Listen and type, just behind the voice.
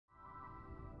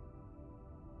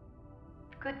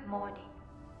Good morning.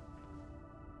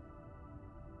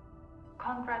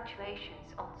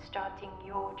 Congratulations on starting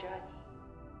your journey.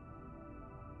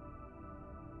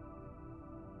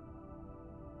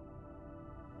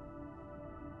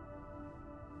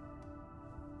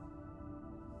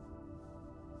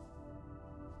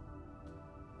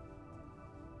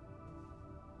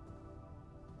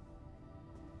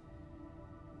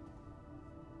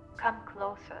 Come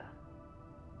closer.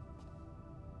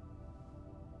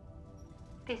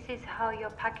 This is how your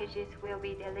packages will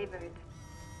be delivered.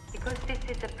 Because this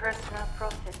is a personal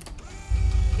process,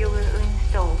 you will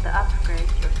install the upgrade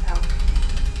yourself.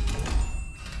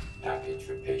 Package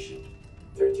for patient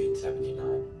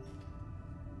 1379.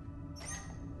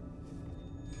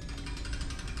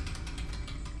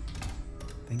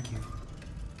 Thank you.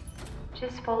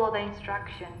 Just follow the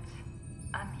instructions.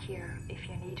 I'm here if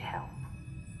you need help.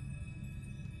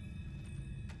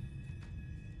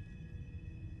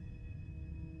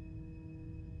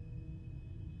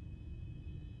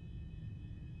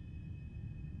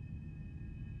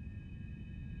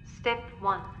 Step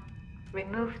 1.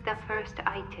 Remove the first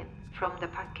item from the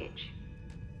package.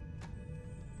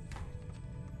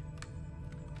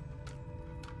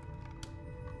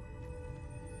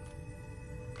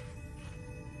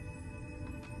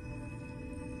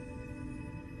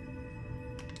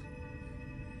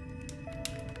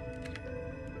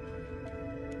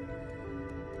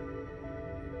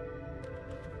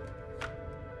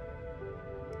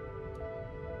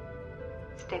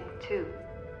 Step 2.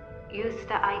 Use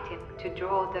the item to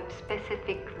draw the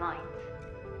specific lines.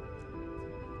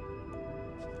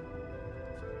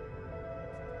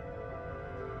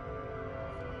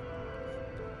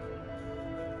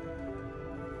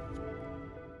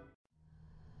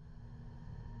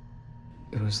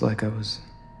 It was like I was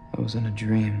in a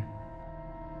dream.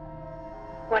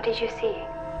 What did you see?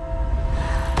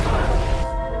 Mom.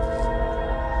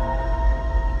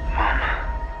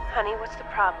 Honey, what's the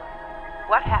problem?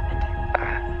 What happened?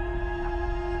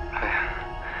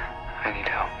 I need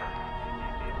help.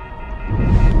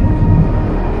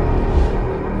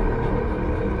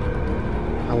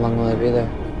 How long will I be there?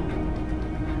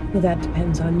 Well, that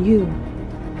depends on you.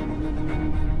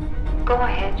 Go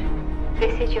ahead.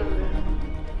 This is your room.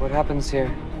 What happens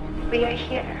here? We are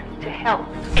here to help.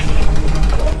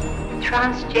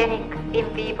 Transgenic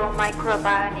in vivo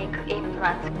microbionic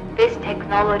implants. This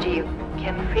technology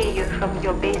can free you from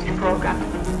your base program.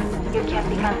 You can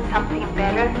become something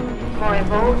better, more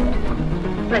evolved,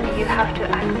 but you have to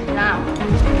act now.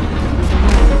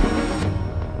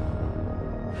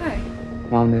 Hi.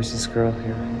 Mom, there's this girl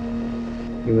here.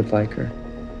 You would like her.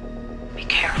 Be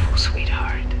careful,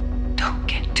 sweetheart. Don't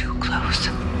get too close.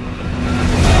 The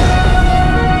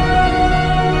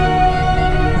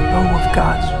bow of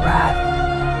God's wrath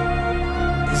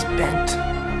is bent.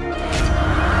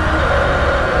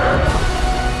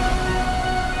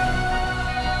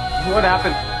 What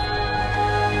happened?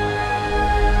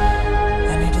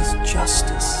 And it is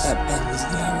justice that bends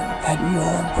the arrow at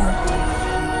your birth.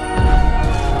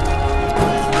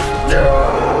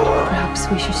 Perhaps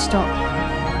we should stop.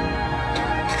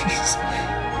 Please,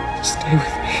 stay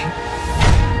with me.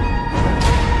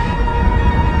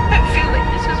 I feel like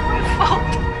this is my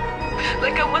fault.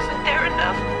 Like I wasn't there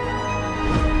enough.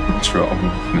 What's wrong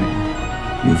with me?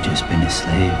 You've just been a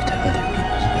slave to other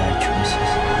people's bad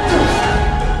choices.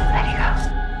 Let it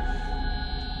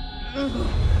go.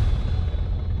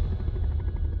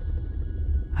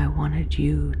 I wanted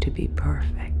you to be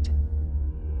perfect.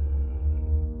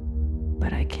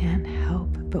 But I can't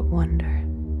help but wonder,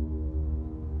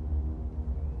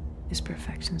 is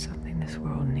perfection something this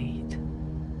world needs?